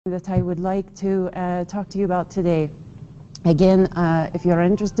that I would like to talk to you about today. Again, if you're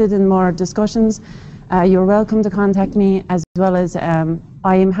interested in more discussions, you're welcome to contact me, as well as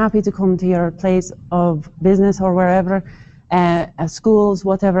I am happy to come to your place of business or wherever, schools,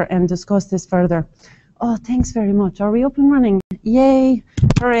 whatever, and discuss this further. Oh, thanks very much. Are we up and running? Yay!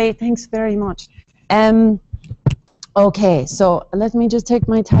 Hooray! Thanks very much. Okay, so let me just take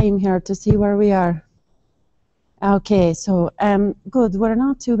my time here to see where we are. Okay, so good, we're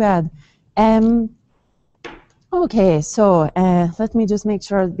not too bad. Okay, so let me just make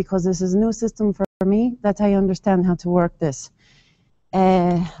sure, because this is a new system for me, that I understand how to work this.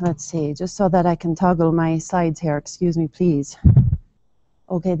 Let's see, just so that I can toggle my slides here. Excuse me, please.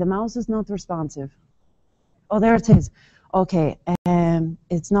 Okay, the mouse is not responsive. Oh, there it is. Okay,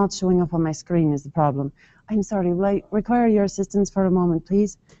 it's not showing up on my screen is the problem. I'm sorry, will I require your assistance for a moment,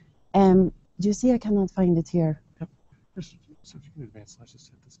 please? Do you see I cannot find it here? Yep. So if you can advance, let's just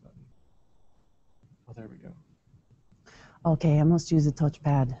hit this button. Oh, there we go. Okay, I must use a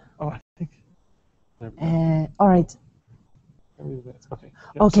touchpad. Oh, I think. There we go. All right. Okay.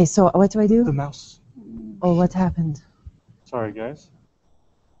 Yep. Okay, so what do I do? The mouse. Oh, what happened? Sorry, guys.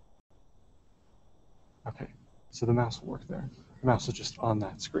 Okay, so the mouse will work there. The mouse is just on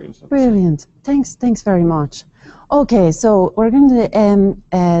that screen. So Brilliant. Thanks very much. Okay, so we're going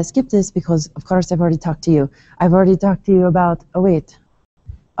to skip this because, of course, I've already talked to you. I've already talked to you about, oh, wait.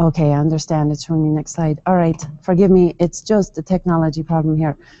 Okay, I understand. It's showing me next slide. All right, forgive me. It's just a technology problem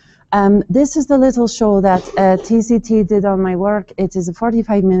here. This is the little show that TCT did on my work. It is a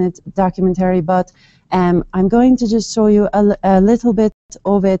 45-minute documentary, but I'm going to just show you a little bit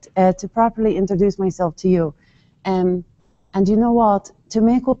of it to properly introduce myself to you. And you know what? To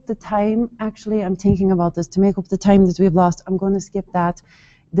make up the time, actually, I'm thinking about this, to make up the time that we've lost, I'm going to skip that.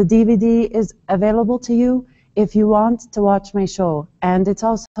 The DVD is available to you if you want to watch my show, and it's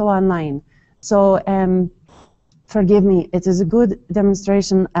also online. So forgive me, it is a good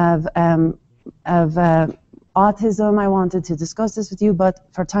demonstration of autism. I wanted to discuss this with you, but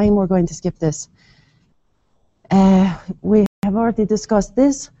for time, we're going to skip this. We have already discussed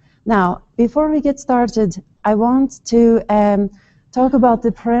this. Now, before we get started, I want to talk about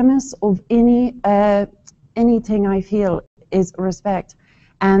the premise of anything I feel is respect.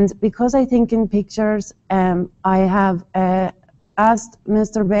 And because I think in pictures, I have asked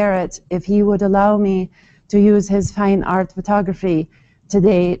Mr. Barrett if he would allow me to use his fine art photography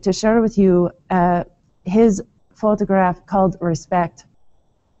today to share with you his photograph called Respect.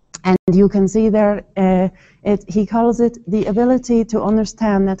 And you can see there, he calls it the ability to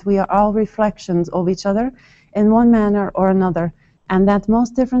understand that we are all reflections of each other in one manner or another, and that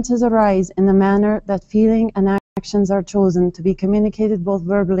most differences arise in the manner that feeling and actions are chosen to be communicated both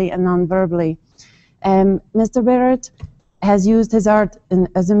verbally and non-verbally. Mr. Barrett has used his art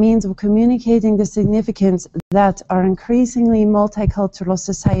as a means of communicating the significance that our increasingly multicultural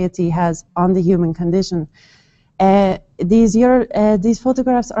society has on the human condition. These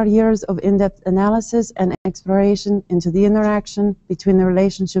photographs are years of in-depth analysis and exploration into the interaction between the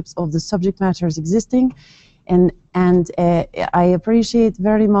relationships of the subject matters existing, and I appreciate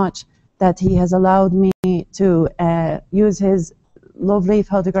very much that he has allowed me to use his lovely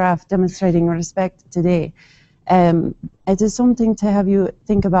photograph demonstrating respect today. It is something to have you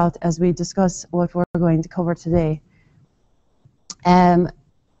think about as we discuss what we're going to cover today.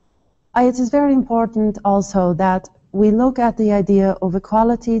 It is very important also that we look at the idea of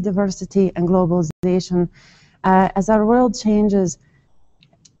equality, diversity, and globalization. As our world changes,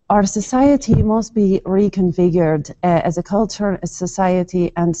 our society must be reconfigured as a culture, a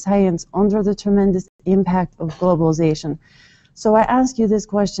society, and science under the tremendous impact of globalization. So I ask you this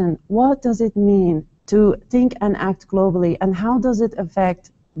question: what does it mean to think and act globally, and how does it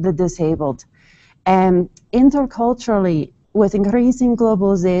affect the disabled? Interculturally, with increasing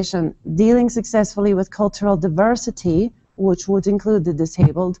globalization, dealing successfully with cultural diversity, which would include the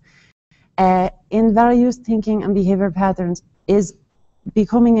disabled, in various thinking and behavior patterns is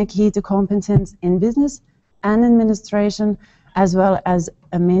becoming a key to competence in business and administration, as well as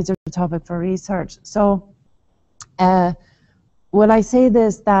a major topic for research. So, will I say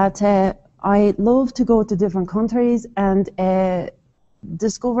this, that I love to go to different countries and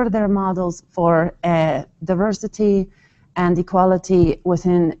discover their models for diversity and equality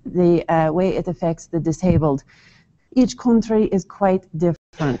within the way it affects the disabled. Each country is quite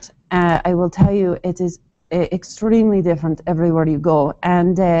different. I will tell you, it is extremely different everywhere you go.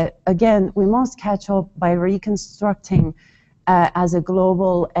 And again, we must catch up by reconstructing as a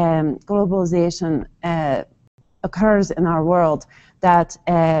global globalization occurs in our world, that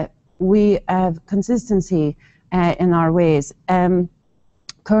we have consistency in our ways.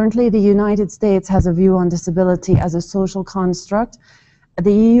 Currently, the United States has a view on disability as a social construct.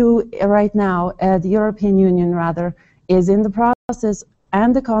 The EU right now, the European Union rather, is in the process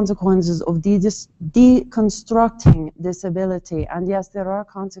and the consequences of deconstructing disability. And yes, there are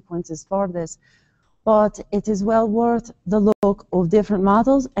consequences for this, but it is well worth the look of different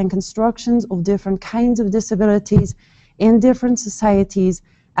models and constructions of different kinds of disabilities in different societies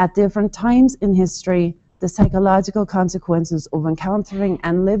at different times in history, the psychological consequences of encountering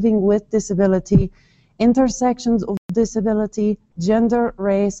and living with disability, intersections of disability, gender,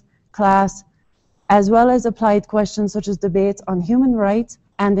 race, class, as well as applied questions such as debates on human rights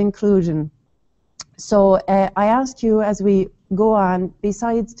and inclusion. So I ask you as we go on,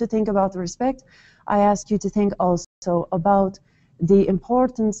 besides to think about respect, I ask you to think also about the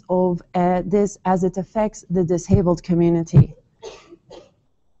importance of this as it affects the disabled community.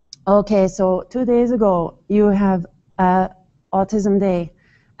 Okay, so 2 days ago, you have Autism Day.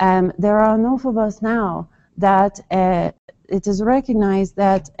 There are enough of us now that it is recognized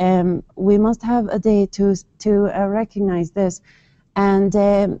that we must have a day to recognize this. And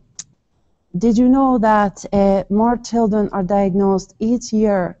did you know that more children are diagnosed each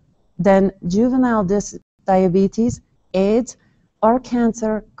year than juvenile diabetes, AIDS, or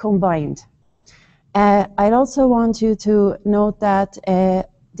cancer combined? I'd also want you to note that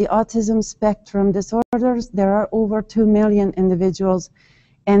the autism spectrum disorders, there are over 2 million individuals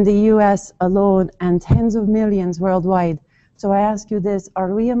in the US alone and tens of millions worldwide. So I ask you this,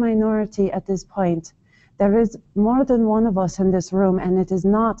 are we a minority at this point? There is more than one of us in this room, and it is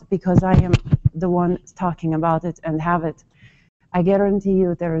not because I am the one talking about it and have it. I guarantee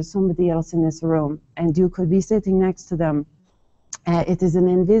you there is somebody else in this room, and you could be sitting next to them. It is an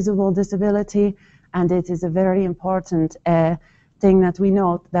invisible disability, and it is a very important thing that we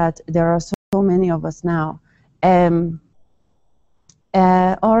note that there are so many of us now.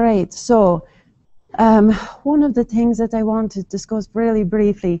 All right, so one of the things that I want to discuss really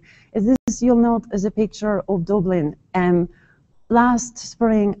briefly is this. You'll note as a picture of Dublin. Last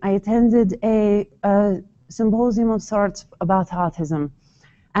spring, I attended a symposium of sorts about autism.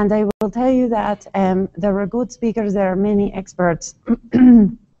 And I will tell you that there were good speakers, there are many experts.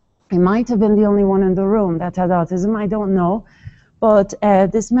 I might have been the only one in the room that had autism, I don't know. But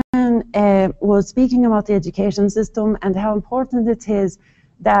this man was speaking about the education system and how important it is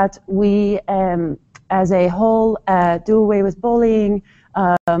that we, as a whole, do away with bullying,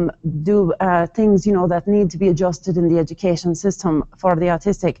 do things, you know, that need to be adjusted in the education system for the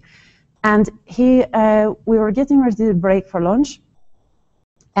autistic. And we were getting ready to break for lunch,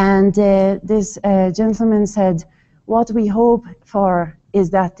 and this gentleman said, what we hope for is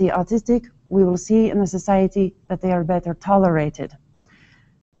that the autistic, we will see in a society that they are better tolerated.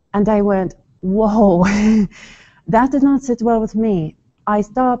 And I went, whoa, that did not sit well with me. I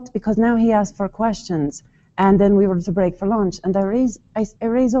stopped because now he asked for questions, and then we were to break for lunch. And I raise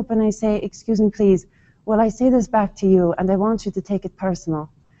up and I say, excuse me, please, well, I say this back to you, and I want you to take it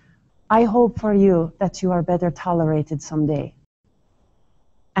personal. I hope for you that you are better tolerated someday.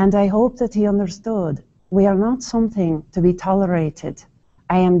 And I hope that he understood we are not something to be tolerated.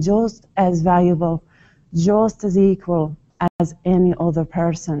 I am just as valuable, just as equal as any other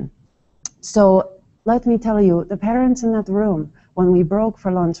person. So let me tell you, the parents in that room, when we broke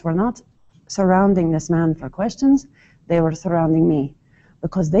for lunch, were not surrounding this man for questions, they were surrounding me,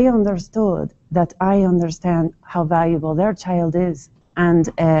 because they understood that I understand how valuable their child is, and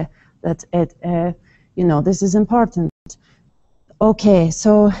that it, you know, this is important. Okay,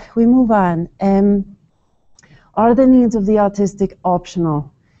 so we move on. Are the needs of the autistic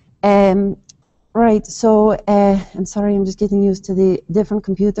optional? Right, so I'm sorry, I'm just getting used to the different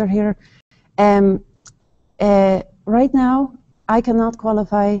computer here. Right now, I cannot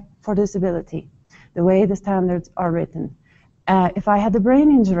qualify for disability, the way the standards are written. If I had a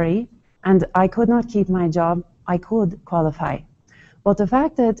brain injury and I could not keep my job, I could qualify. But the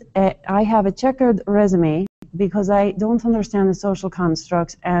fact that I have a checkered resume because I don't understand the social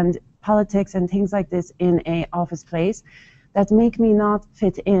constructs and politics and things like this in an office place that make me not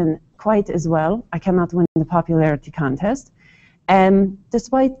fit in quite as well. I cannot win the popularity contest.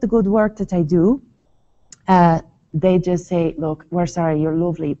 Despite the good work that I do, they just say, look, we're sorry, you're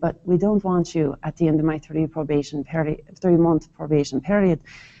lovely, but we don't want you at the end of my 3-month probation period.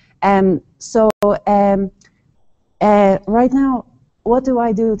 Right now, what do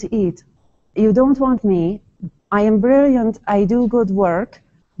I do to eat? You don't want me. I am brilliant, I do good work,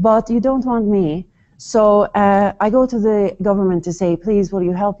 but you don't want me. So I go to the government to say, please, will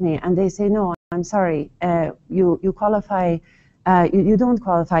you help me? And they say, no, I'm sorry, you qualify, you don't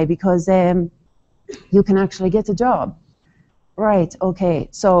qualify because you can actually get a job. right, okay,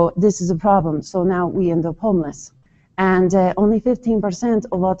 so this is a problem. So now we end up homeless. And only 15%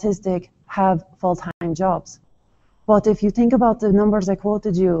 of autistic have full-time jobs. But if you think about the numbers I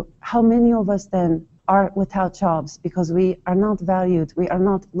quoted you, how many of us then are without jobs because we are not valued, we are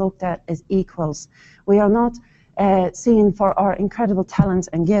not looked at as equals, we are not seen for our incredible talents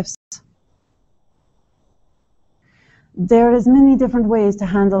and gifts. There is many different ways to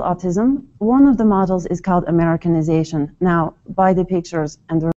handle autism. One of the models is called Americanization. Now, by the pictures,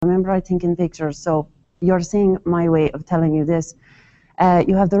 and remember I think in pictures, so you're seeing my way of telling you this.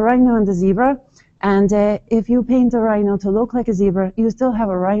 You have the rhino and the zebra, and if you paint the rhino to look like a zebra, you still have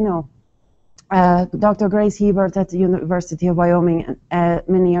a rhino. Dr. Grace Hebert at the University of Wyoming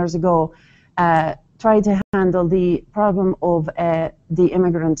many years ago tried to handle the problem of the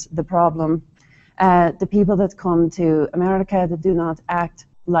immigrants, the problem. The people that come to America that do not act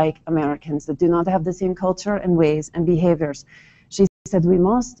like Americans, that do not have the same culture and ways and behaviors. She said, we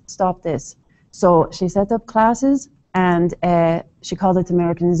must stop this. So she set up classes and she called it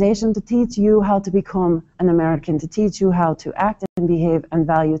Americanization, to teach you how to become an American, to teach you how to act and behave and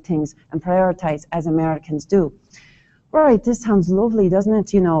value things and prioritize as Americans do. Right, this sounds lovely, doesn't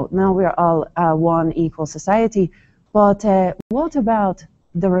it? You know, now we're all one equal society, but what about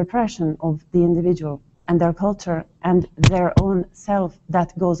the repression of the individual and their culture and their own self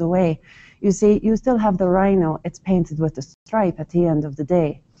that goes away? You see, you still have the rhino, it's painted with a stripe at the end of the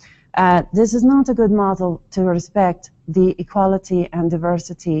day. This is not a good model to respect the equality and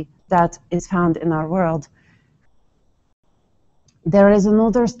diversity that is found in our world. There is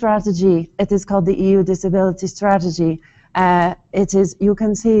another strategy, it is called the EU Disability Strategy. It is, you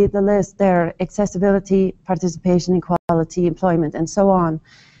can see the list there, accessibility, participation, equality, employment, and so on.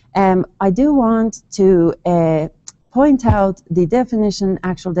 I do want to point out the definition,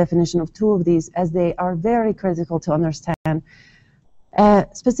 actual definition of two of these, as they are very critical to understand.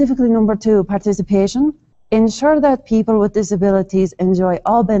 Specifically number 2, participation. Ensure that people with disabilities enjoy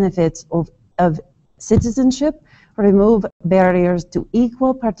all benefits of citizenship. Remove barriers to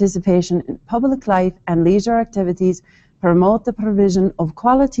equal participation in public life and leisure activities. Promote the provision of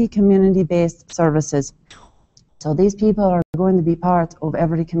quality community-based services. So these people are going to be part of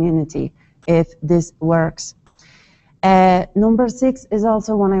every community if this works. Number 6 is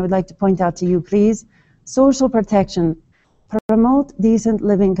also one I would like to point out to you, please. Social protection. Promote decent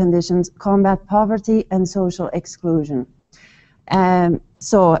living conditions, combat poverty and social exclusion.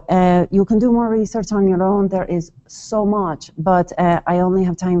 You can do more research on your own. There is so much, but I only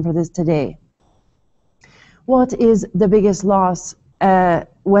have time for this today. What is the biggest loss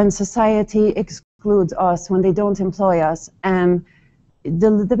when society excludes us, when they don't employ us?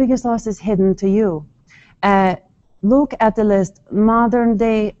 The biggest loss is hidden to you. Look at the list. Modern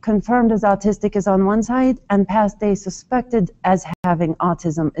day confirmed as autistic is on one side, and past day suspected as having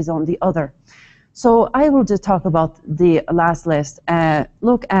autism is on the other. So I will just talk about the last list.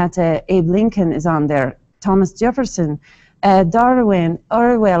 Look at Abe Lincoln is on there, Thomas Jefferson, Darwin,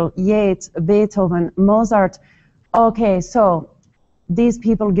 Orwell, Yeats, Beethoven, Mozart. Okay, so these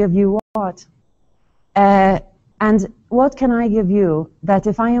people give you what? And what can I give you that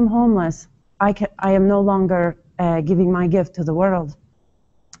if I am homeless, I am no longer giving my gift to the world?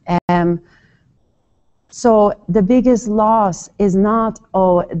 So the biggest loss is not,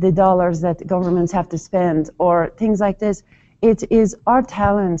 the dollars that governments have to spend or things like this. It is our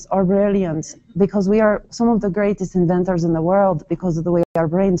talents, our brilliance, because we are some of the greatest inventors in the world because of the way our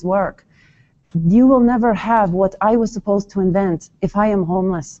brains work. You will never have what I was supposed to invent if I am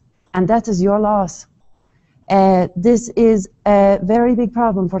homeless, and that is your loss. This is a very big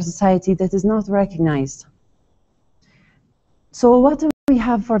problem for society that is not recognized. So what do we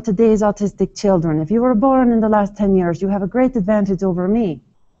have for today's autistic children? If you were born in the last 10 years, you have a great advantage over me.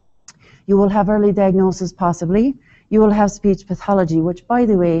 You will have early diagnosis possibly. You will have speech pathology, which, by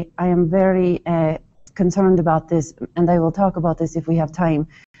the way, I am very concerned about this, and I will talk about this if we have time.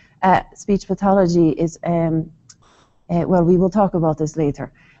 Speech pathology is, well, we will talk about this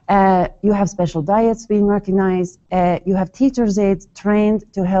later. You have special diets being recognized. You have teachers' aides trained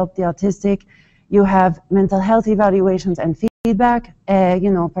to help the autistic. You have mental health evaluations and feedback,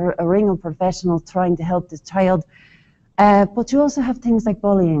 for a ring of professionals trying to help this child. But you also have things like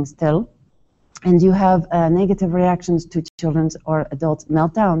bullying still, and you have negative reactions to children's or adults'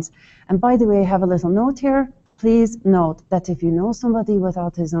 meltdowns. And by the way, I have a little note here. Please note that if you know somebody with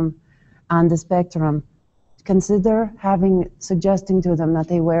autism on the spectrum, consider suggesting to them that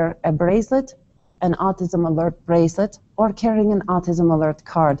they wear a bracelet, an autism alert bracelet, or carrying an autism alert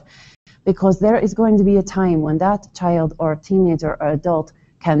card. Because there is going to be a time when that child or teenager or adult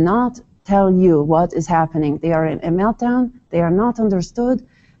cannot tell you what is happening. They are in a meltdown, they are not understood,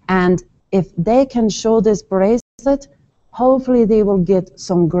 and if they can show this bracelet, hopefully they will get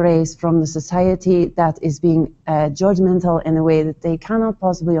some grace from the society that is being judgmental in a way that they cannot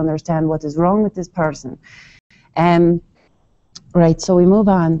possibly understand what is wrong with this person. Right, so we move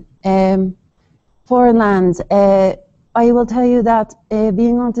on. Foreign lands. I will tell you that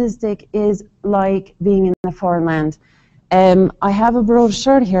being autistic is like being in a foreign land. I have a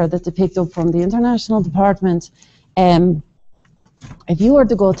brochure here that I picked up from the International Department. If you were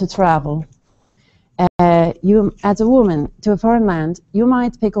to go to travel, you, as a woman, to a foreign land, you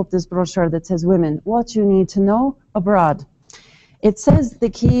might pick up this brochure that says, Women, what you need to know abroad. It says the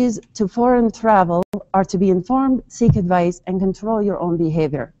keys to foreign travel are to be informed, seek advice, and control your own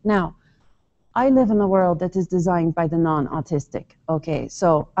behavior. Now, I live in a world that is designed by the non-autistic. Okay,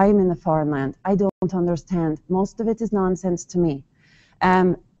 so I'm in a foreign land. I don't understand. Most of it is nonsense to me.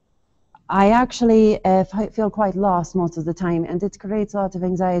 I actually feel quite lost most of the time, and it creates a lot of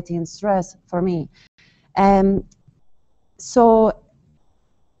anxiety and stress for me. So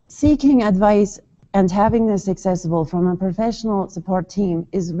seeking advice and having this accessible from a professional support team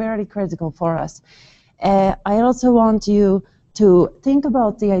is very critical for us. I also want you to think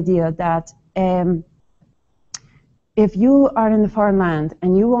about the idea that if you are in a foreign land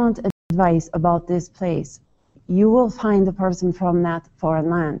and you want advice about this place, you will find a person from that foreign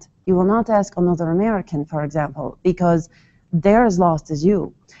land. You will not ask another American, for example, because they're as lost as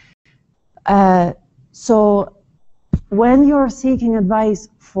you. So when you're seeking advice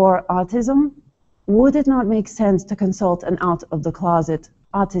for autism, would it not make sense to consult an out-of-the-closet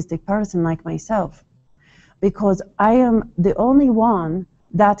autistic person like myself? Because I am the only one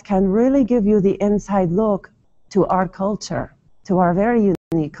that can really give you the inside look to our culture, to our very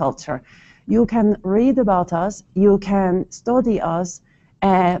unique culture. You can read about us, you can study us,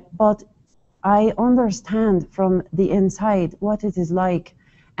 but I understand from the inside what it is like.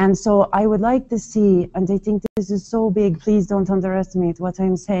 And so I would like to see, and I think this is so big, please don't underestimate what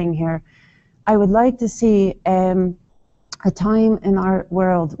I'm saying here. I would like to see a time in our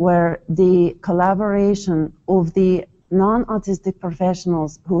world where the collaboration of the non-autistic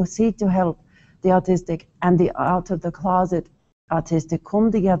professionals who seek to help the autistic and the out-of-the-closet autistic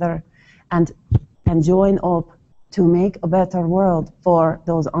come together and join up to make a better world for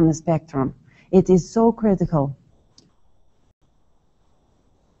those on the spectrum. It is so critical.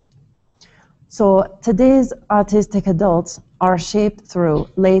 So today's autistic adults are shaped through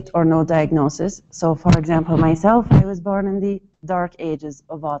late or no diagnosis. So for example, myself, I was born in the dark ages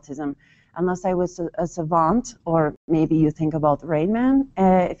of autism. Unless I was a savant, or maybe you think about Rain Man,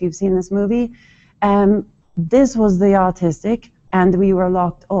 if you've seen this movie, this was the autistic, and we were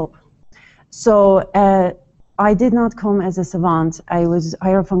locked up. So I did not come as a savant. I was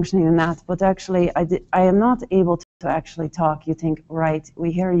higher functioning than that, but actually I am not able to actually talk. You think, right,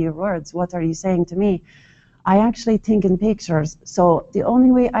 we hear your words, what are you saying to me? I actually think in pictures. So the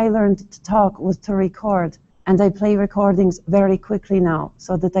only way I learned to talk was to record. And I play recordings very quickly now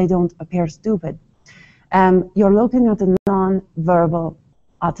so that I don't appear stupid. You're looking at a non-verbal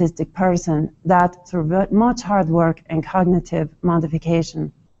autistic person that through much hard work and cognitive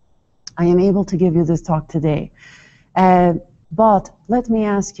modification, I am able to give you this talk today. But let me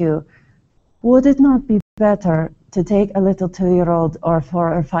ask you, would it not be better to take a little 2-year-old or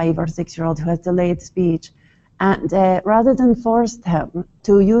 4 or 5 or 6-year-old who has delayed speech, and rather than force them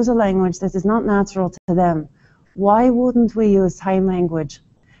to use a language that is not natural to them, why wouldn't we use sign language?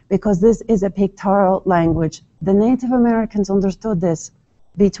 Because this is a pictorial language. The Native Americans understood this.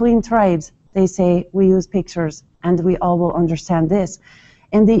 Between tribes, they say we use pictures and we all will understand this.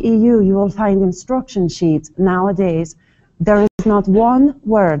 In the EU, you will find instruction sheets nowadays. There is not one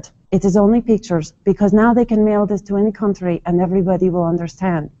word. It is only pictures, because now they can mail this to any country and everybody will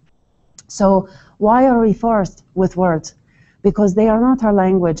understand. So why are we forced with words? Because they are not our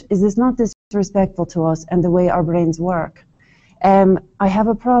language. Is this not disrespectful to us and the way our brains work? I have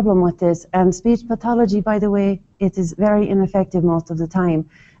a problem with this, and speech pathology, by the way, it is very ineffective most of the time.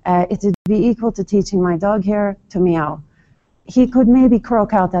 It would be equal to teaching my dog here to meow. He could maybe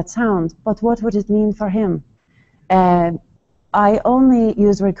croak out that sound, but what would it mean for him? I only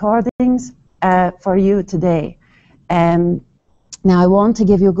use recordings for you today. Now I want to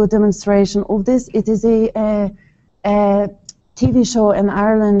give you a good demonstration of this. It is a TV show in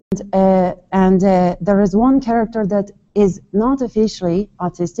Ireland, and there is one character that is not officially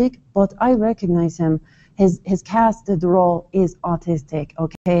autistic, but I recognize him. His casted role is autistic,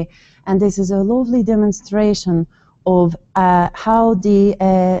 okay? And this is a lovely demonstration of how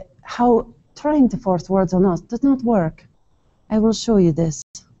trying to force words on us does not work. I will show you this.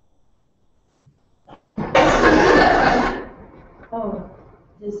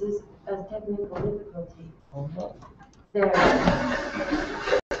 this is a technical difficulty. Oh, There.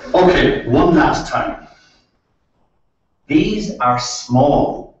 Okay, one last time. These are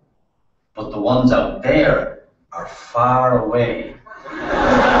small, but the ones out there are far away.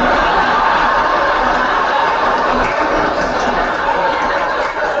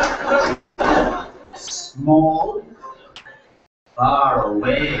 Small, far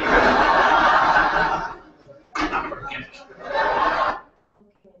away.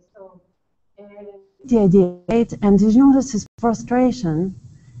 The idea, right? And did you notice his frustration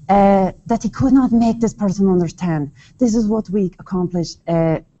that he could not make this person understand? This is what we accomplish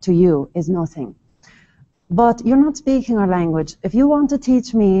to you, is nothing. But you're not speaking our language. If you want to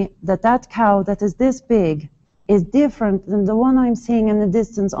teach me that that cow that is this big is different than the one I'm seeing in the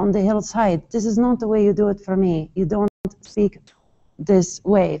distance on the hillside, this is not the way you do it for me. You don't speak this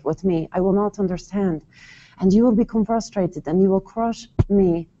way with me. I will not understand. And you will become frustrated and you will crush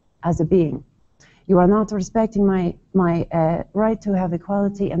me as a being. You are not respecting my right to have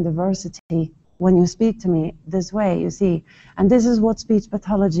equality and diversity when you speak to me this way, you see. And this is what speech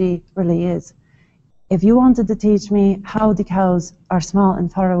pathology really is. If you wanted to teach me how the cows are small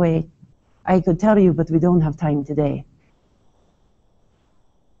and far away, I could tell you, but we don't have time today.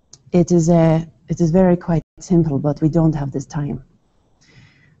 It is very quite simple, but we don't have this time.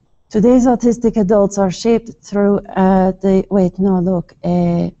 Today's autistic adults are shaped through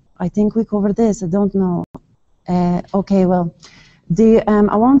I think we covered this, I don't know. Okay, well,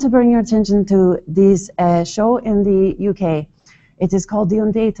 I want to bring your attention to this show in the UK. It is called The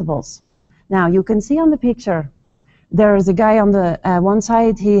Undateables. Now, you can see on the picture, there is a guy on the one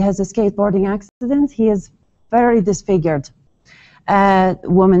side, he has a skateboarding accident, he is very disfigured.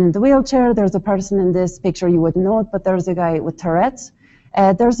 Woman in the wheelchair, there's a person in this picture, you wouldn't know it, but there's a guy with Tourette's.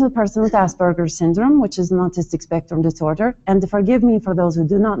 There's a person with Asperger's syndrome, which is an autistic spectrum disorder. And forgive me for those who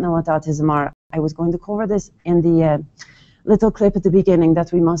do not know what autism are. I was going to cover this in the little clip at the beginning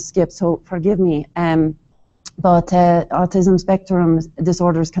that we must skip, so forgive me. But autism spectrum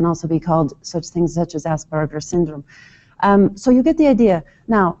disorders can also be called such things such as Asperger's syndrome. So you get the idea.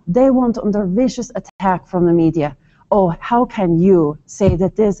 Now, they want under vicious attack from the media. Oh, how can you say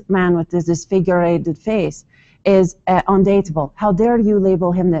that this man with this disfigured face is undateable? How dare you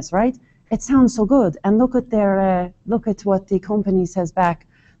label him this, right? It sounds so good. And look at their look at what the company says back.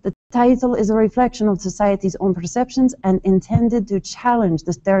 The title is a reflection of society's own perceptions and intended to challenge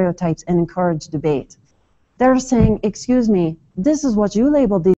the stereotypes and encourage debate. They're saying, excuse me, this is what you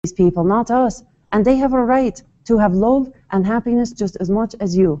label these people, not us. And they have a right to have love and happiness just as much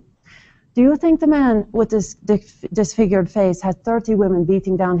as you. Do you think the man with this disfigured face had 30 women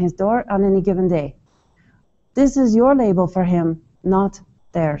beating down his door on any given day? This is your label for him, not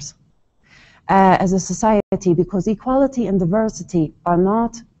theirs. As a society, because equality and diversity are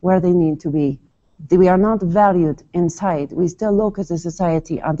not where they need to be. We are not valued inside. We still look as a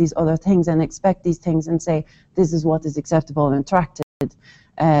society on these other things and expect these things and say, this is what is acceptable and attracted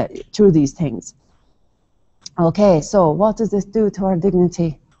through these things. Okay, so what does this do to our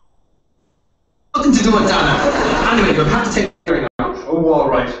dignity? Nothing to do with Dana. Anyway, you'll have to take care out. Oh, all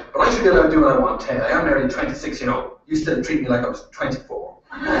right. But I should be allowed to do what I want, Ted. I am nearly 26, you know. You still treat me like I was 24.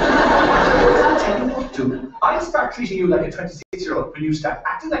 I'll start treating you like a 26-year-old when you start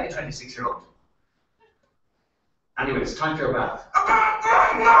acting like a 26-year-old. Anyway, it's time for your bath.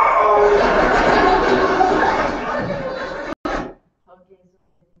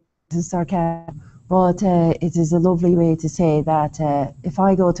 This is sarcasm, but it is a lovely way to say that if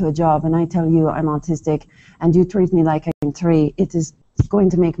I go to a job and I tell you I'm autistic and you treat me like I'm 3, it is going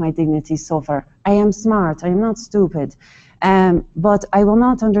to make my dignity suffer. I am smart, I am not stupid, but I will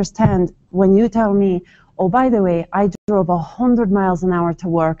not understand when you tell me, oh, by the way, I drove 100 miles an hour to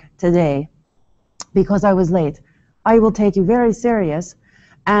work today because I was late. I will take you very serious,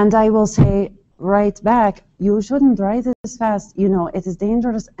 and I will say right back, you shouldn't drive this fast, you know, it is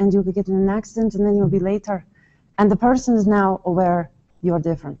dangerous and you could get in an accident and then you'll be later. And the person is now aware you're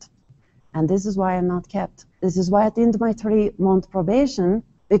different. And this is why I'm not kept. This is why at the end of my 3-month probation,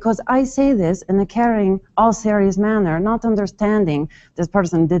 because I say this in a caring, all serious manner, not understanding this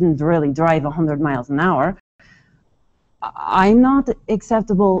person didn't really drive 100 miles an hour, I'm not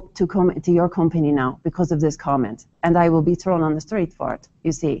acceptable to come to your company now because of this comment, and I will be thrown on the street for it,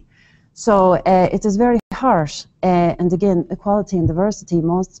 you see. So it is very harsh, and again, equality and diversity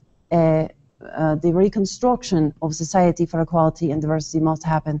must, the reconstruction of society for equality and diversity must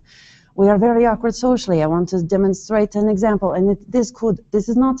happen. We are very awkward socially. I want to demonstrate an example, and this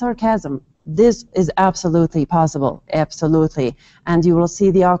is not sarcasm. This is absolutely possible, absolutely, and you will see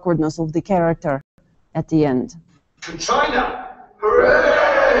the awkwardness of the character at the end. To China!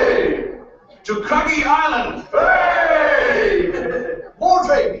 Hooray! to Craggy Island. Hey! More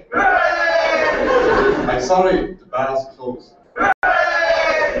drink. Hey! I'm sorry, the bar's closed. Hey!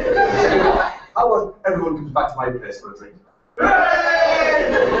 How about everyone comes back to my place for a drink?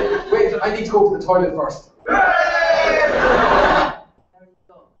 Hey! Wait, I need to go to the toilet first. Hey!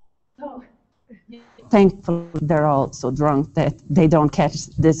 Thankfully, they're all so drunk that they don't catch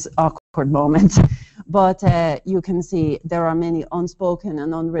this awkward moment. But you can see there are many unspoken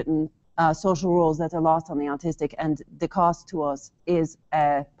and unwritten social rules that are lost on the autistic, and the cost to us is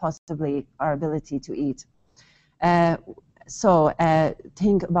possibly our ability to eat. So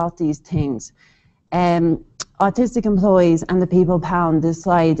think about these things. Autistic employees and the people pound this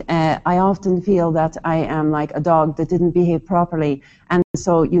slide. I often feel that I am like a dog that didn't behave properly, and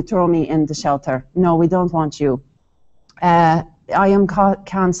so you throw me in the shelter. No, we don't want you. I am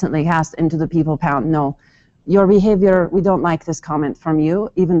constantly cast into the people pound. No, your behavior, we don't like this comment from you,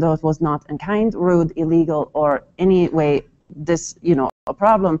 even though it was not unkind, rude, illegal, or any way this, a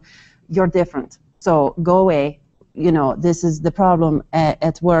problem. You're different. So go away. This is the problem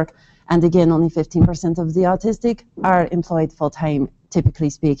at work. And again, only 15% of the autistic are employed full-time, typically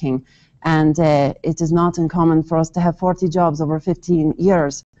speaking. And it is not uncommon for us to have 40 jobs over 15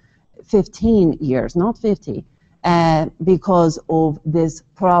 years. 15 years, not 50, because of this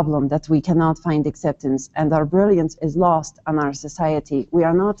problem that we cannot find acceptance. And our brilliance is lost on our society. We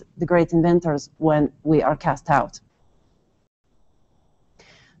are not the great inventors when we are cast out.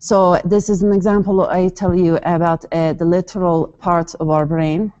 So this is an example I tell you about the literal parts of our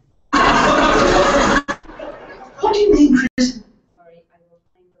brain. What do you mean, Chris? Sorry, I will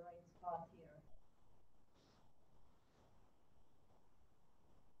find the right spot here.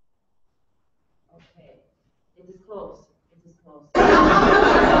 Okay, it is close. It is close.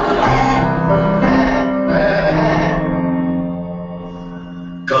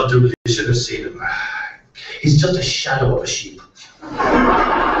 God, dude, you should have seen him. He's just a shadow of a sheep.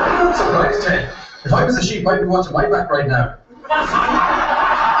 I'm not surprised, Ted. If I was a sheep, I'd be watching my back right now.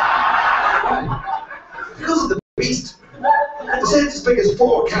 Because of the beast. It's as big as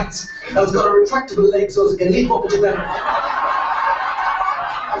 4 cats, and it's got a retractable leg so it can leap up into them.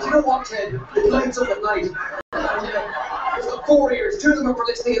 And you know what, Ted? It lights up at night. It's got 4 ears, 2 of them are for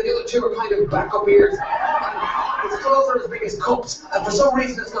listening, and the other 2 are kind of backup ears. Its claws are as big as cups, and for some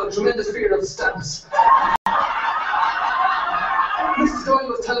reason it's got a tremendous fear of stamps. Mrs. Doyle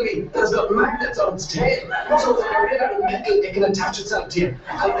was telling me that it's got magnets on its tail, so if you're made out of metal, it can attach itself to you.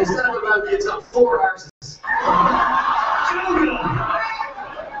 And instead of a mouth, it's got 4 arses.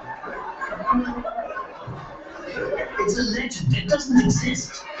 It's a legend. It doesn't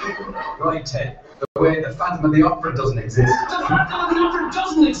exist. Right, Ted. The way the Phantom of the Opera doesn't exist. The Phantom of the Opera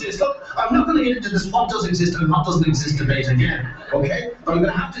doesn't exist. Look, I'm not going to get into this what does exist and what doesn't exist debate again, okay? But I'm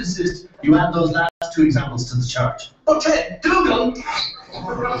going to have to insist you add those last 2 examples to the chart. But Ted, Dougal!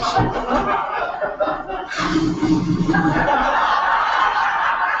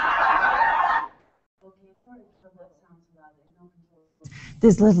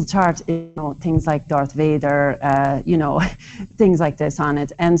 This little chart, things like Darth Vader, things like this on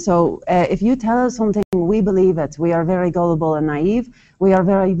it. And so if you tell us something, we believe it. We are very gullible and naive. We are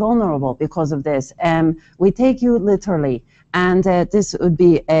very vulnerable because of this. We take you literally. And this would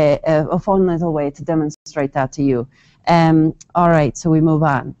be a fun little way to demonstrate that to you. All right, so we move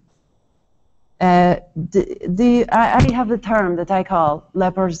on. I have the term that I call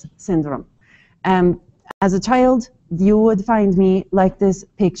leper's syndrome. As a child, you would find me like this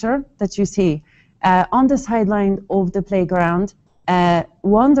picture that you see on the sideline of the playground,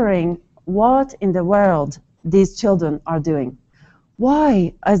 wondering what in the world these children are doing.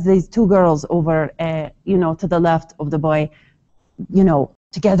 Why, as these 2 girls over, to the left of the boy,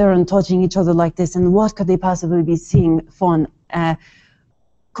 together and touching each other like this, and what could they possibly be seeing fun?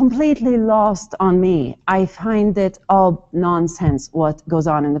 Completely lost on me. I find it all nonsense what goes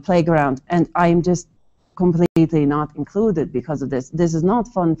on in the playground, and I'm just completely not included because of this. This is not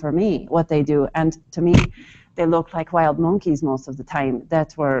fun for me, what they do, and to me, they look like wild monkeys most of the time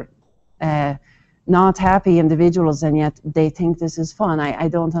that were not happy individuals, and yet they think this is fun. I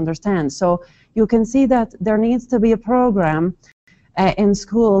don't understand. So you can see that there needs to be a program in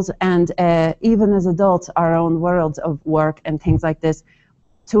schools and even as adults, our own worlds of work and things like this,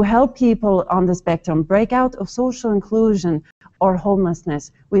 to help people on the spectrum break out of social inclusion or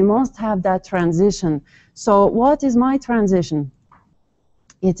homelessness. We must have that transition. So what is my transition?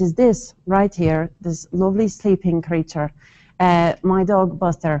 It is this right here, this lovely sleeping creature, my dog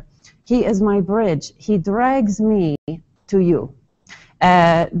Buster. He is my bridge. He drags me to you.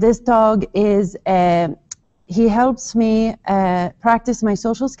 This dog is, he helps me practice my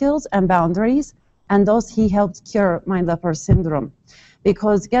social skills and boundaries, and thus he helped cure my leper syndrome.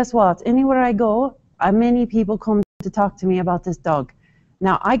 Because guess what? Anywhere I go, many people come to talk to me about this dog.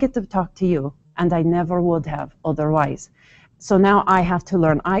 Now I get to talk to you, and I never would have otherwise. So now I have to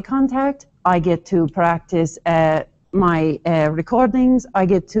learn eye contact. I get to practice my recordings. I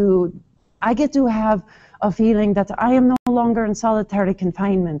get to have a feeling that I am no longer in solitary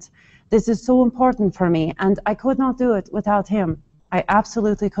confinement. This is so important for me, and I could not do it without him. I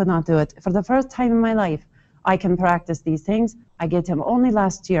absolutely could not do it. For the first time in my life, I can practice these things. I get him only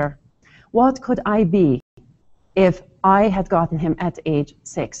last year. What could I be if I had gotten him at age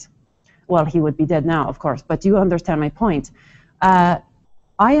 6? Well, he would be dead now, of course, but you understand my point. I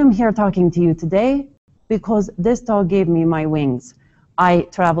am here talking to you today because this dog gave me my wings. I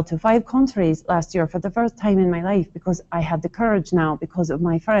traveled to 5 countries last year for the first time in my life because I had the courage now because of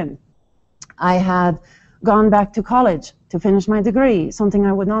my friend. I had gone back to college to finish my degree, something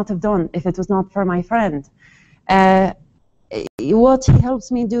I would not have done if it was not for my friend. What he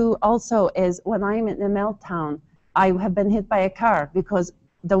helps me do also is when I'm in a meltdown, I have been hit by a car because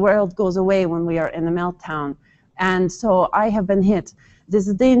the world goes away when we are in a meltdown. And so I have been hit. This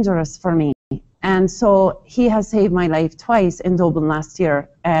is dangerous for me. And so he has saved my life twice in Dublin last year,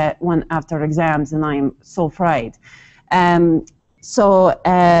 after exams, and I'm so fried.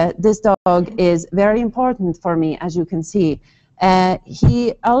 This dog is very important for me, as you can see.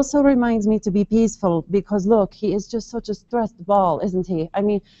 He also reminds me to be peaceful because, look, he is just such a stressed ball, isn't he? I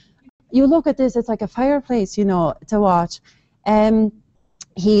mean, you look at this, it's like a fireplace, you know, to watch.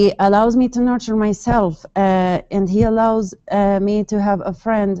 He allows me to nurture myself, and he allows me to have a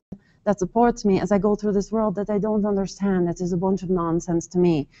friend that supports me as I go through this world that I don't understand, that is a bunch of nonsense to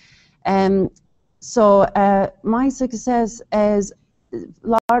me. My success is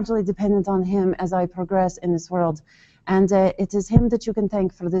largely dependent on him as I progress in this world. And it is him that you can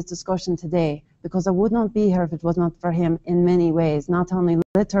thank for this discussion today, because I would not be here if it was not for him in many ways, not only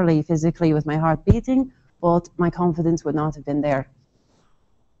literally, physically with my heart beating, but my confidence would not have been there.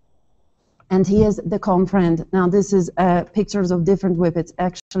 And he is the calm friend. Now this is pictures of different whippets.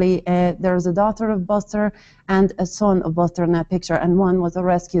 Actually, there's a daughter of Buster and a son of Buster in that picture, and one was a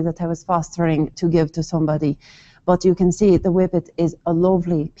rescue that I was fostering to give to somebody. But you can see the whippet is a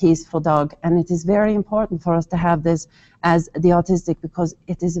lovely, peaceful dog, and it is very important for us to have this as the autistic, because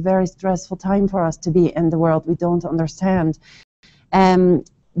it is a very stressful time for us to be in the world we don't understand.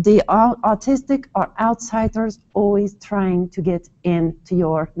 The autistic are outsiders always trying to get into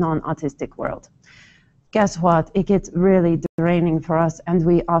your non-autistic world. Guess what? It gets really draining for us, and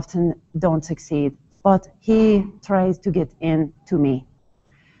we often don't succeed. But he tries to get into me.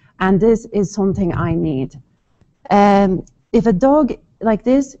 And this is something I need. If a dog like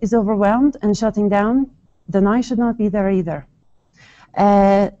this is overwhelmed and shutting down, then I should not be there either.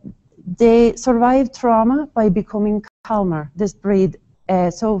 They survive trauma by becoming calmer, this breed.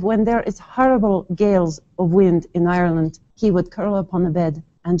 So when there is horrible gales of wind in Ireland, he would curl up on the bed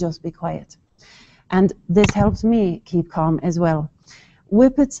and just be quiet. And this helps me keep calm as well.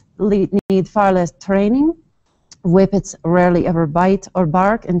 Whippets need far less training. Whippets rarely ever bite or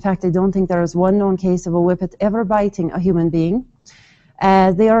bark. In fact, I don't think there is one known case of a whippet ever biting a human being.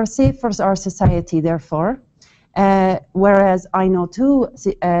 They are safe for our society, therefore. Whereas I know 2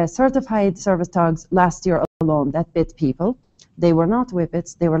 certified service dogs last year alone that bit people. They were not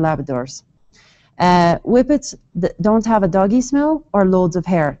whippets, they were Labradors. Whippets don't have a doggy smell or loads of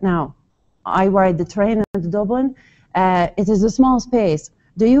hair. Now, I ride the train into Dublin. It is a small space.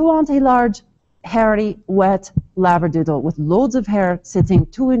 Do you want a large, hairy, wet Labradoodle with loads of hair sitting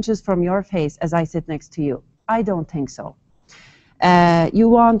 2 inches from your face as I sit next to you? I don't think so. You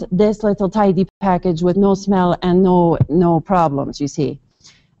want this little tidy package with no smell and no problems, you see.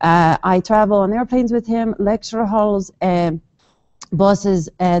 I travel on airplanes with him, lecture halls, buses.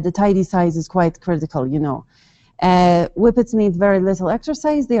 The tidy size is quite critical, you know. Whippets need very little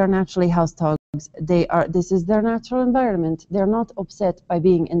exercise. They are naturally house dogs. This is their natural environment. They're not upset by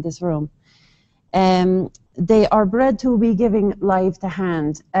being in this room. They are bred to be giving live to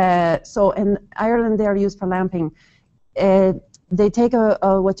hand. So in Ireland, they are used for lamping. They take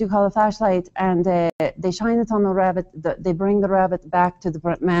what you call a flashlight and they shine it on the rabbit. They bring the rabbit back to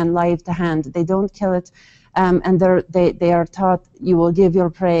the man live to hand. They don't kill it, and they are taught you will give your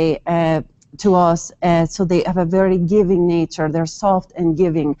prey to us. So they have a very giving nature. They're soft and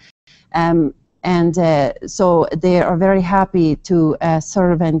giving, so they are very happy to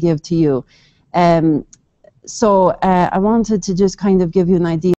serve and give to you. I wanted to just kind of give you an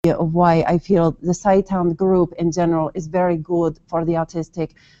idea of why I feel the Sighthound group in general is very good for the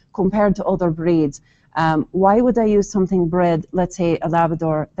autistic compared to other breeds. Why would I use something bred, let's say a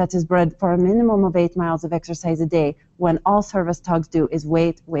Labrador, that is bred for a minimum of 8 miles of exercise a day when all service dogs do is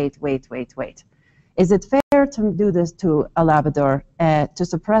wait, wait, wait, wait, wait? Is it fair to do this to a Labrador, to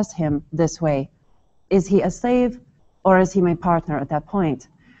suppress him this way? Is he a slave or is he my partner at that point?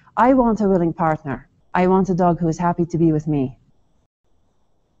 I want a willing partner. I want a dog who is happy to be with me.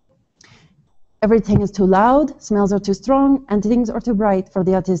 Everything is too loud, smells are too strong, and things are too bright for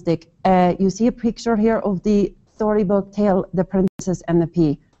the autistic. You see a picture here of the storybook tale, The Princess and the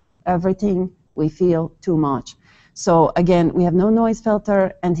Pea. Everything we feel too much. So again, we have no noise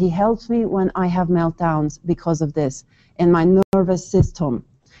filter, and he helps me when I have meltdowns because of this in my nervous system.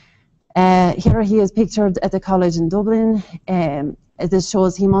 Here he is pictured at the college in Dublin. This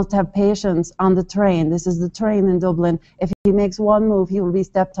shows he must have patience on the train. This is the train in Dublin. If he makes one move, he will be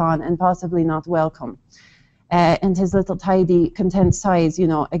stepped on and possibly not welcome. And his little tidy, content size, you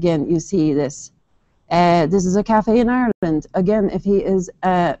know, again, you see this. This is a cafe in Ireland. Again, if he is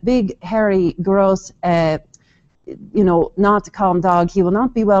a big, hairy, gross, you know, not a calm dog, he will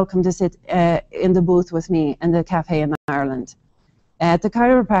not be welcome to sit in the booth with me in the cafe in Ireland. At the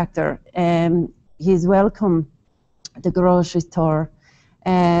chiropractor, he's welcome at the grocery store.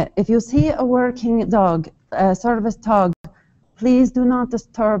 If you see a working dog, a service dog, please do not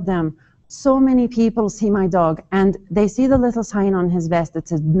disturb them. So many people see my dog and they see the little sign on his vest that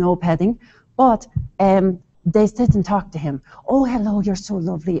says no petting, but they sit and talk to him. Oh, hello, you're so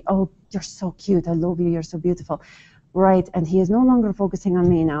lovely. Oh, you're so cute. I love you. You're so beautiful. Right, and he is no longer focusing on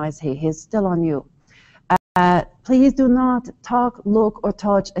me now, is he? He's still on you. Please do not talk, look, or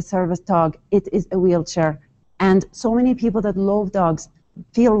touch a service dog. It is a wheelchair. And so many people that love dogs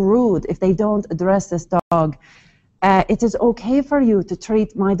feel rude if they don't address this dog. It is okay for you to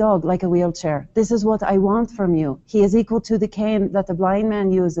treat my dog like a wheelchair. This is what I want from you. He is equal to the cane that the blind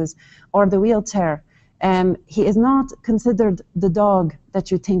man uses or the wheelchair. He is not considered the dog that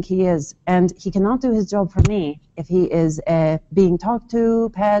you think he is. And he cannot do his job for me if he is being talked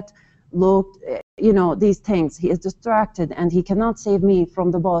to, pet, looked, you know, these things. He is distracted and he cannot save me from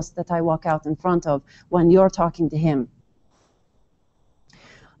the bus that I walk out in front of when you're talking to him.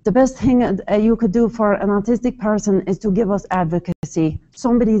 The best thing you could do for an autistic person is to give us advocacy,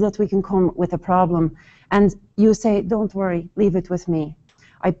 somebody that we can come with a problem and you say, don't worry, leave it with me.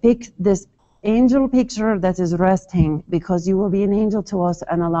 I picked this angel picture that is resting because you will be an angel to us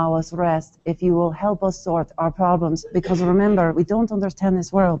and allow us rest if you will help us sort our problems, because remember, we don't understand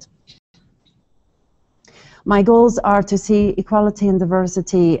this world. My goals are to see equality and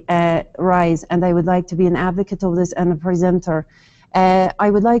diversity rise, and I would like to be an advocate of this and a presenter.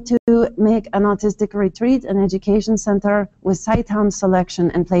 I would like to make an autistic retreat, an education center with site-hound selection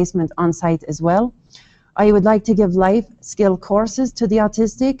and placement on site as well. I would like to give life skill courses to the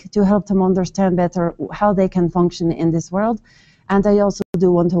autistic to help them understand better how they can function in this world. And I also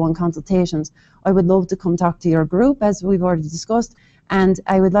do one-to-one consultations. I would love to come talk to your group, as we've already discussed, and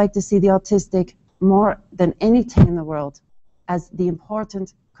I would like to see the autistic more than anything in the world as the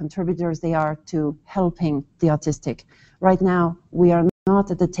important contributors they are to helping the autistic. Right now, we are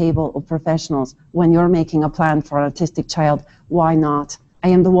not at the table of professionals. When you're making a plan for an autistic child, why not? I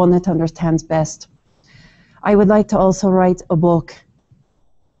am the one that understands best. I would like to also write a book.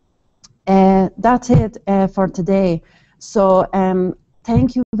 That's it for today. So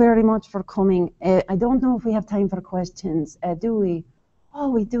thank you very much for coming. I don't know if we have time for questions, do we? Oh,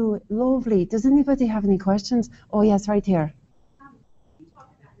 we do. Lovely. Does anybody have any questions? Oh, yes, right here. You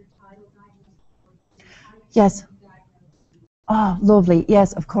talked about your title diagnosis. Yes. Oh, lovely.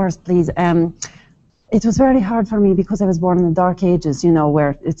 Yes, of course, please. It was very hard for me because I was born in the dark ages, you know,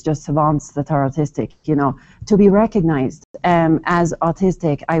 where it's just savants that are autistic, you know. To be recognized as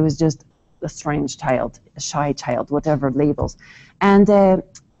autistic, I was just a strange child, a shy child, whatever labels. And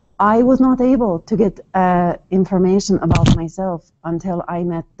I was not able to get information about myself until I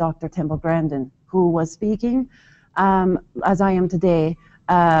met Dr. Temple Grandin, who was speaking, as I am today,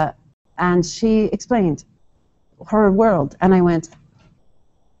 and she explained her world, and I went,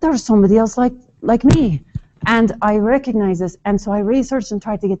 there's somebody else like me, and I recognize this, and so I researched and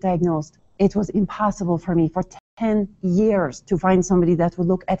tried to get diagnosed. It was impossible for me for 10 years to find somebody that would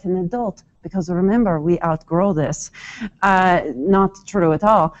look at an adult, because remember, we outgrow this. Not true at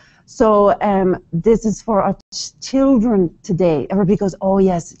all. So this is for our children today. Everybody goes, oh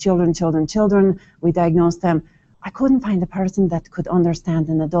yes, children, we diagnose them. I couldn't find a person that could understand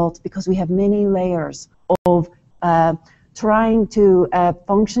an adult, because we have many layers of trying to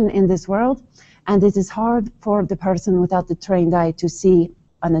function in this world, and it is hard for the person without the trained eye to see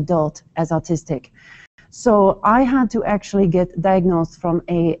an adult as autistic. So I had to actually get diagnosed from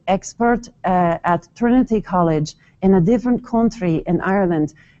an expert at Trinity College in a different country in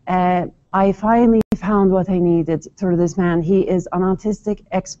Ireland. I finally found what I needed through this man. He is an autistic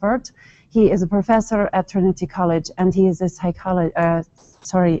expert. He is a professor at Trinity College, and he is a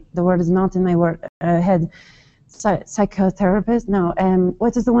sorry, the word is not in my head. Psychotherapist? No.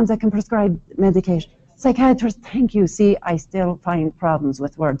 What is the ones that can prescribe medication? Psychiatrist. Thank you. See, I still find problems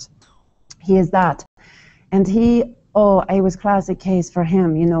with words. He is that. And he, oh, I was classic case for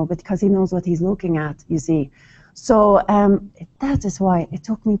him, you know, because he knows what he's looking at, you see. So that is why it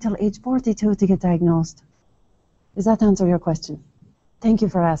took me till age 42 to get diagnosed. Does that answer your question? Thank you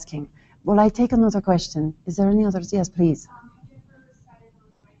for asking. Will I take another question? Is there any others? Yes, please.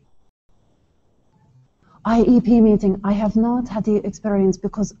 IEP meeting. I have not had the experience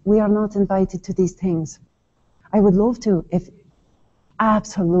because we are not invited to these things. I would love to. If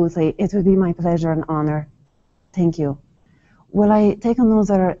absolutely, it would be my pleasure and honor. Thank you. Will I take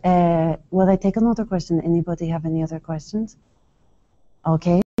another question? Anybody have any other questions?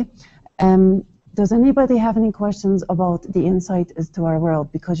 Okay. Does anybody have any questions about the insight as to our world?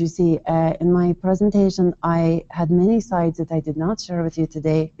 Because you see, in my presentation, I had many slides that I did not share with you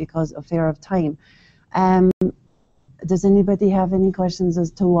today because of fear of time. Does anybody have any questions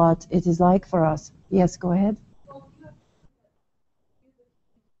as to what it is like for us? Yes, go ahead.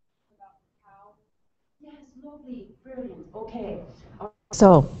 Yes, lovely, brilliant, okay.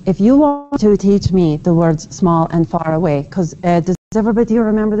 So, if you want to teach me the words small and far away, because does everybody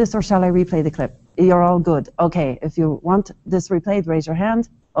remember this, or shall I replay the clip? You're all good. Okay, if you want this replayed, raise your hand.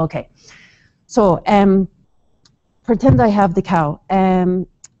 Okay. So, pretend I have the cow.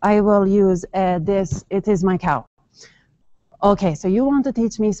 I will use this. It is my cow. Okay, so you want to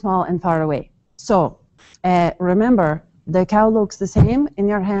teach me small and far away. So, remember, the cow looks the same in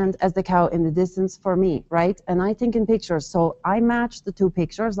your hand as the cow in the distance for me, right? And I think in pictures. So I match the two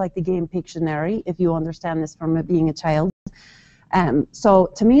pictures like the game Pictionary, if you understand this from being a child.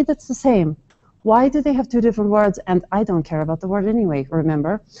 So to me, that's the same. Why do they have two different words? And I don't care about the word anyway,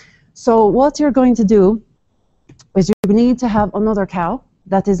 remember? So what you're going to do is you need to have another cow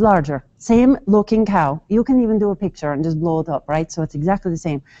that is larger. Same looking cow. You can even do a picture and just blow it up, right? So it's exactly the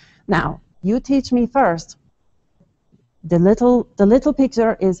same. Now, you teach me first. The little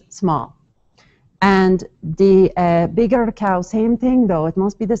picture is small. And the bigger cow, same thing though, it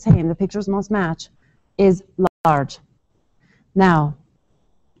must be the same, the pictures must match, is large. Now,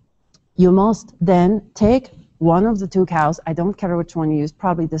 you must then take one of the two cows, I don't care which one you use,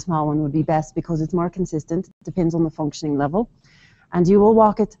 probably the small one would be best because it's more consistent, depends on the functioning level, and you will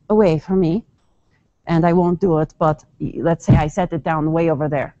walk it away from me, and I won't do it, but let's say I set it down way over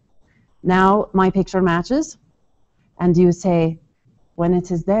there. Now my picture matches, and you say, when it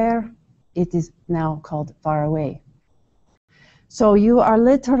is there, it is now called far away. So you are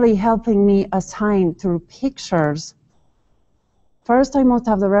literally helping me assign through pictures. First, I must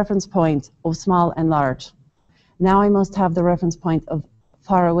have the reference point of small and large. Now I must have the reference point of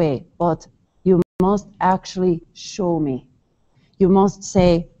far away, but you must actually show me. You must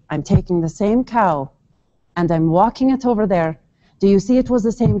say, I'm taking the same cow and I'm walking it over there. Do you see it was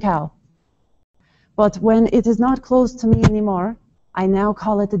the same cow? But when it is not close to me anymore, I now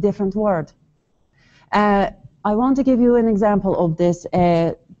call it a different word. I want to give you an example of this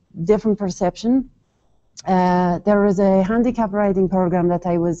different perception. There was a handicap riding program that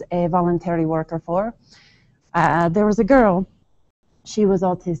I was a voluntary worker for. There was a girl, she was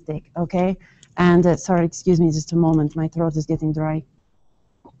autistic, okay? And, sorry, excuse me just a moment, my throat is getting dry.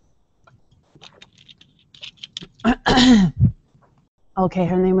 Okay,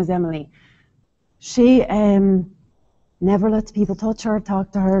 her name was Emily. She never lets people touch her,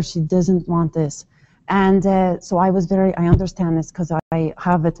 talk to her, she doesn't want this. And so I understand this because I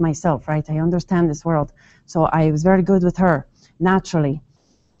have it myself, right? I understand this world. So I was very good with her, naturally.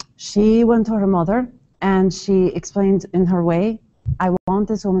 She went to her mother and she explained in her way, I want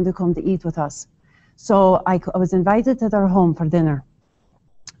this woman to come to eat with us. So I was invited to their home for dinner.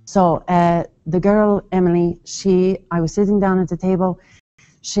 So the girl, Emily, I was sitting down at the table.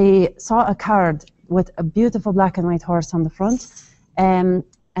 She saw a card with a beautiful black and white horse on the front, and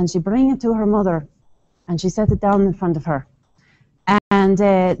she brought it to her mother, and she set it down in front of her. And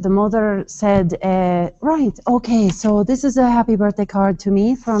the mother said, right, okay, so this is a happy birthday card to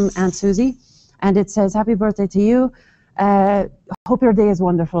me from Aunt Susie, and it says, happy birthday to you. Hope your day is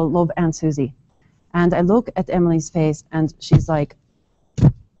wonderful. Love, Aunt Susie. And I look at Emily's face, and she's like,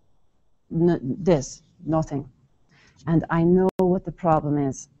 nothing. And I know what the problem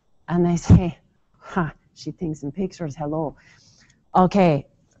is. And I say, she thinks in pictures, hello. Okay,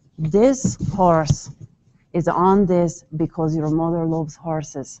 this horse is on this because your mother loves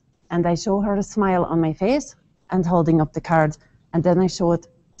horses. And I show her a smile on my face and holding up the card. And then I show it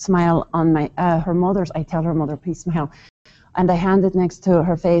smile on my her mother's. I tell her mother, please smile. And I hand it next to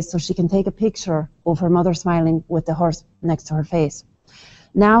her face so she can take a picture of her mother smiling with the horse next to her face.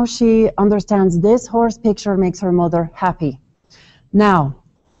 Now she understands this horse picture makes her mother happy. Now,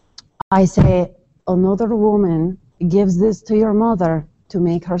 I say, another woman gives this to your mother to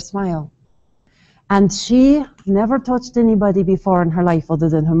make her smile. And she never touched anybody before in her life other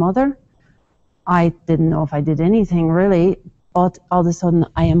than her mother. I didn't know if I did anything really, but all of a sudden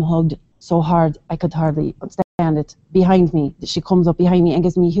I am hugged so hard I could hardly stand it. Behind me, she comes up behind me and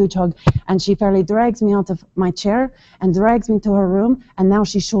gives me a huge hug, and she fairly drags me out of my chair and drags me to her room, and now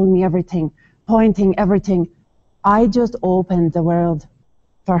she's showing me everything, pointing everything. I just opened the world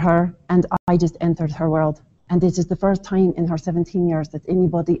for her, and I just entered her world. And this is the first time in her 17 years that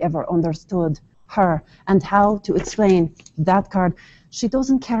anybody ever understood her and how to explain that card. She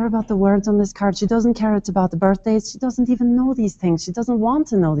doesn't care about the words on this card. She doesn't care it's about the birthdays. She doesn't even know these things. She doesn't want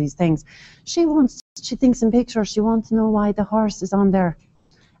to know these things. She thinks in pictures. She wants to know why the horse is on there.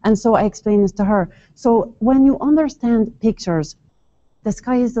 And so I explain this to her. So when you understand pictures, the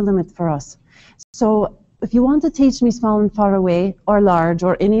sky is the limit for us. So if you want to teach me small and far away or large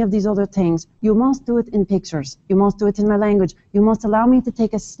or any of these other things, you must do it in pictures. You must do it in my language. You must allow me to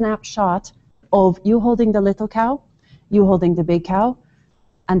take a snapshot of you holding the little cow, you holding the big cow,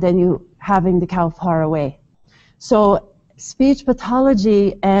 and then you having the cow far away. So speech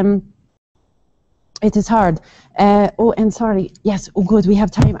pathology, it is hard. Oh, and sorry, yes, oh good, we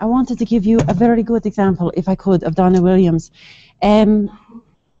have time. I wanted to give you a very good example, if I could, of Donna Williams.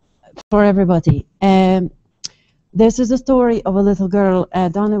 For everybody. This is a story of a little girl.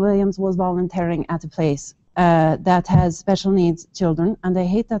 Donna Williams was volunteering at a place that has special needs children, and I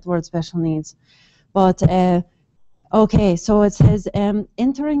hate that word special needs. But, okay, so it says,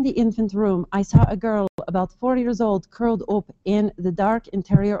 entering the infant room, I saw a girl about 4 years old curled up in the dark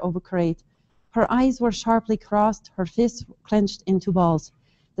interior of a crate. Her eyes were sharply crossed, her fists clenched into balls.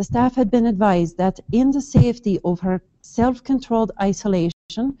 The staff had been advised that in the safety of her self-controlled isolation,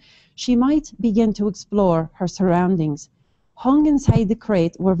 she might begin to explore her surroundings. Hung inside the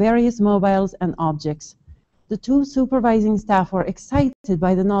crate were various mobiles and objects. The two supervising staff were excited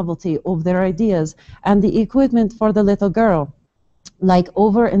by the novelty of their ideas and the equipment for the little girl. Like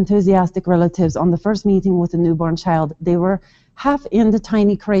over-enthusiastic relatives on the first meeting with a newborn child, they were half in the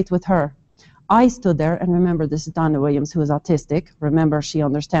tiny crate with her. I stood there, and remember, this is Donna Williams, who is autistic. Remember, she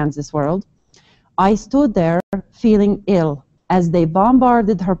understands this world. I stood there feeling ill as they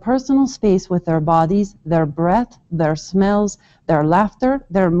bombarded her personal space with their bodies, their breath, their smells, their laughter,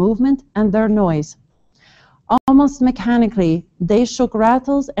 their movement, and their noise. Almost mechanically, they shook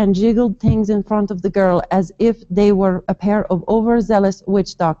rattles and jiggled things in front of the girl as if they were a pair of overzealous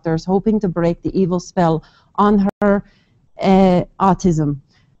witch doctors hoping to break the evil spell on her autism.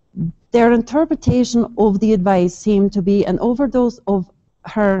 Their interpretation of the advice seemed to be an overdose of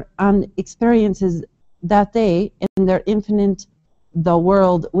her experiences that they, in their infinite, the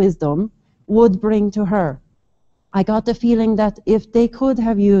world wisdom, would bring to her. I got the feeling that if they could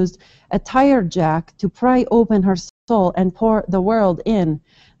have used a tire jack to pry open her soul and pour the world in,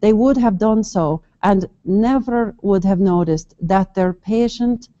 they would have done so and never would have noticed that their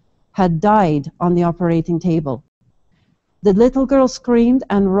patient had died on the operating table. The little girl screamed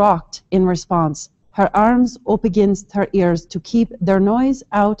and rocked in response, her arms up against her ears to keep their noise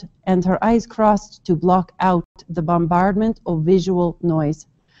out and her eyes crossed to block out the bombardment of visual noise.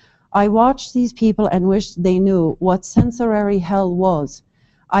 I watched these people and wished they knew what sensory hell was.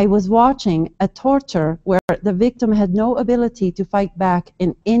 I was watching a torture where the victim had no ability to fight back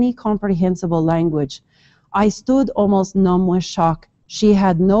in any comprehensible language. I stood almost numb with shock. She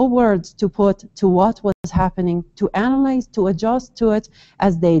had no words to put to what was happening, to analyze, to adjust to it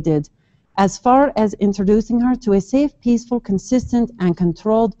as they did. As far as introducing her to a safe, peaceful, consistent, and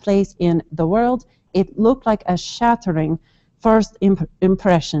controlled place in the world, it looked like a shattering first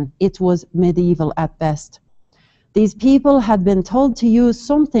impression. It was medieval at best. These people had been told to use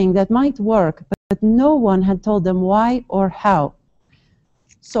something that might work, but no one had told them why or how.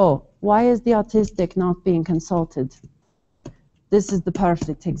 So, why is the autistic not being consulted? This is the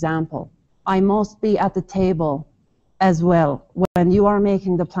perfect example. I must be at the table as well when you are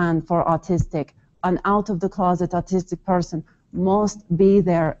making the plan for autistic. An out-of-the-closet autistic person must be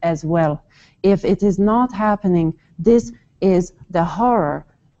there as well. If it is not happening, this is the horror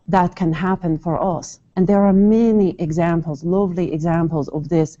that can happen for us. And there are many examples, lovely examples of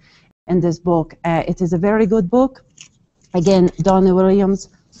this in this book. It is a very good book. Again, Donna Williams,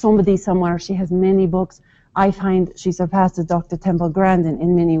 somebody somewhere, she has many books. I find she surpasses Dr. Temple Grandin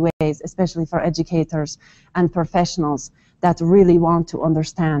in many ways, especially for educators and professionals that really want to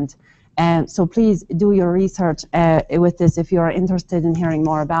understand. So please do your research with this if you are interested in hearing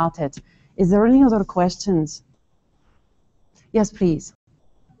more about it. Is there any other questions? Yes, please.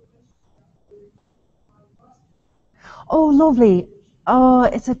 Oh, lovely. Oh,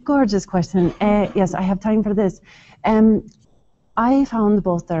 it's a gorgeous question. Yes, I have time for this. I found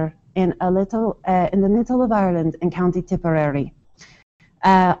Buster in the middle of Ireland in County Tipperary.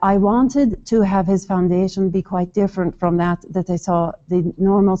 I wanted to have his foundation be quite different from that I saw the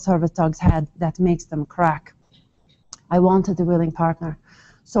normal service dogs had that makes them crack. I wanted a willing partner.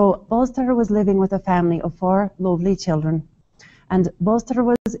 So Buster was living with a family of 4 lovely children, and Buster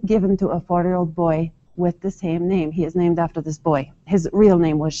was given to a 4-year-old boy with the same name. He is named after this boy. His real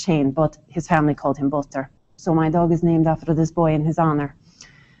name was Shane, but his family called him Buster. So my dog is named after this boy in his honor.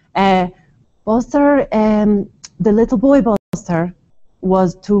 Buster, the little boy Buster,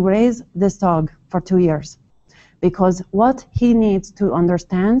 was to raise this dog for 2 years, because what he needs to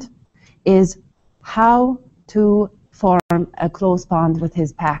understand is how to form a close bond with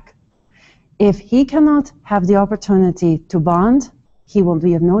his pack. If he cannot have the opportunity to bond, he will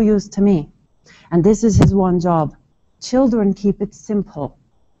be of no use to me. And this is his one job. Children keep it simple.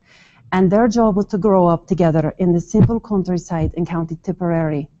 And their job was to grow up together in the simple countryside in County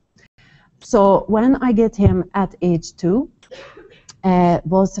Tipperary. So when I get him at age 2,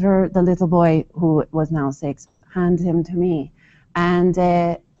 Buster, the little boy who was now 6, handed him to me. And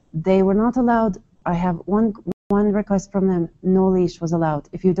they were not allowed. I have one request from them: no leash was allowed.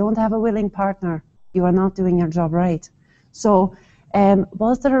 If you don't have a willing partner, you are not doing your job right. So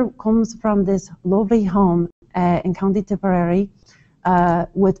Buster comes from this lovely home in County Tipperary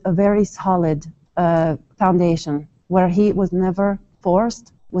with a very solid foundation, where he was never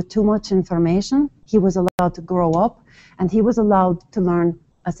forced with too much information. He was allowed to grow up, and he was allowed to learn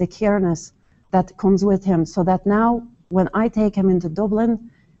a secureness that comes with him, so that now when I take him into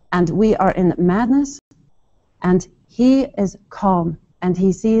Dublin and we are in madness, and he is calm and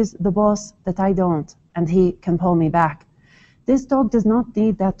he sees the boss that I don't, and he can pull me back. This dog does not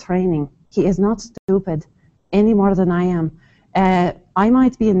need that training. He is not stupid any more than I am. I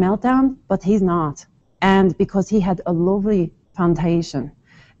might be in meltdown, but he's not. And because he had a lovely foundation.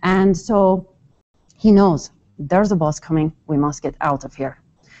 And so he knows there's a boss coming, we must get out of here.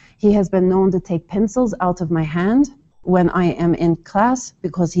 He has been known to take pencils out of my hand when I am in class,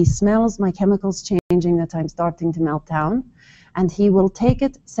 because he smells my chemicals changing that I'm starting to melt down. And he will take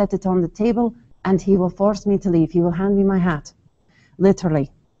it, set it on the table, and he will force me to leave. He will hand me my hat, literally.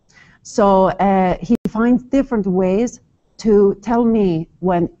 So he finds different ways to tell me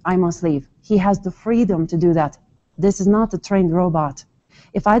when I must leave. He has the freedom to do that. This is not a trained robot.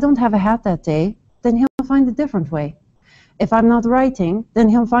 If I don't have a hat that day, then he'll find a different way. If I'm not writing, then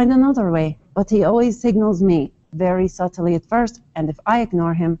he'll find another way. But he always signals me very subtly at first, and if I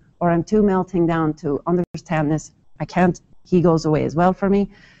ignore him or I'm too melting down to understand this, I can't, he goes away as well for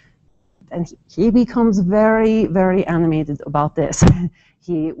me. And he becomes very, very animated about this.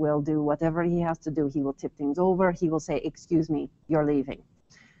 He will do whatever he has to do. He will tip things over. He will say, "Excuse me, you're leaving."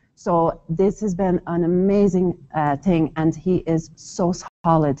 So this has been an amazing thing, and he is so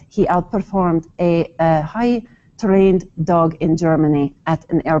solid. He outperformed a high-trained dog in Germany at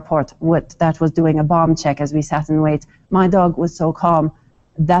an airport that was doing a bomb check as we sat and wait. My dog was so calm,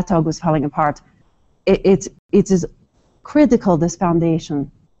 that dog was falling apart. It is critical, this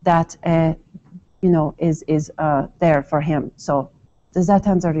foundation that is there for him. So does that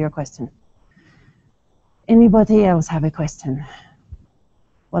answer your question? Anybody else have a question?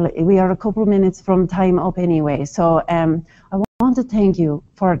 Well, we are a couple minutes from time up anyway, so I want to thank you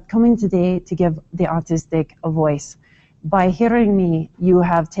for coming today to give the autistic a voice. By hearing me, you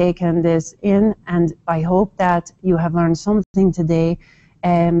have taken this in, and I hope that you have learned something today.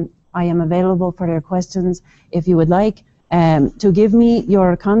 I am available for your questions. If you would like to give me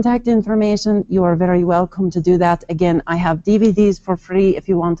your contact information, you are very welcome to do that. Again, I have DVDs for free if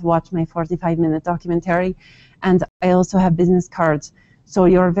you want to watch my 45-minute documentary, and I also have business cards. So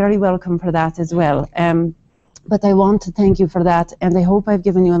you're very welcome for that as well. But I want to thank you for that, and I hope I've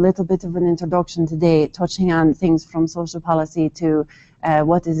given you a little bit of an introduction today, touching on things from social policy to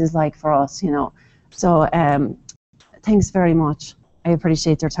what it is like for us, So thanks very much. I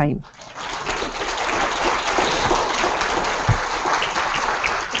appreciate your time.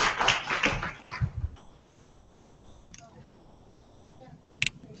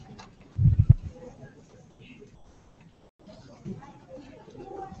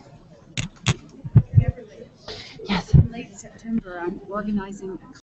 Yes. In late September, I'm organizing a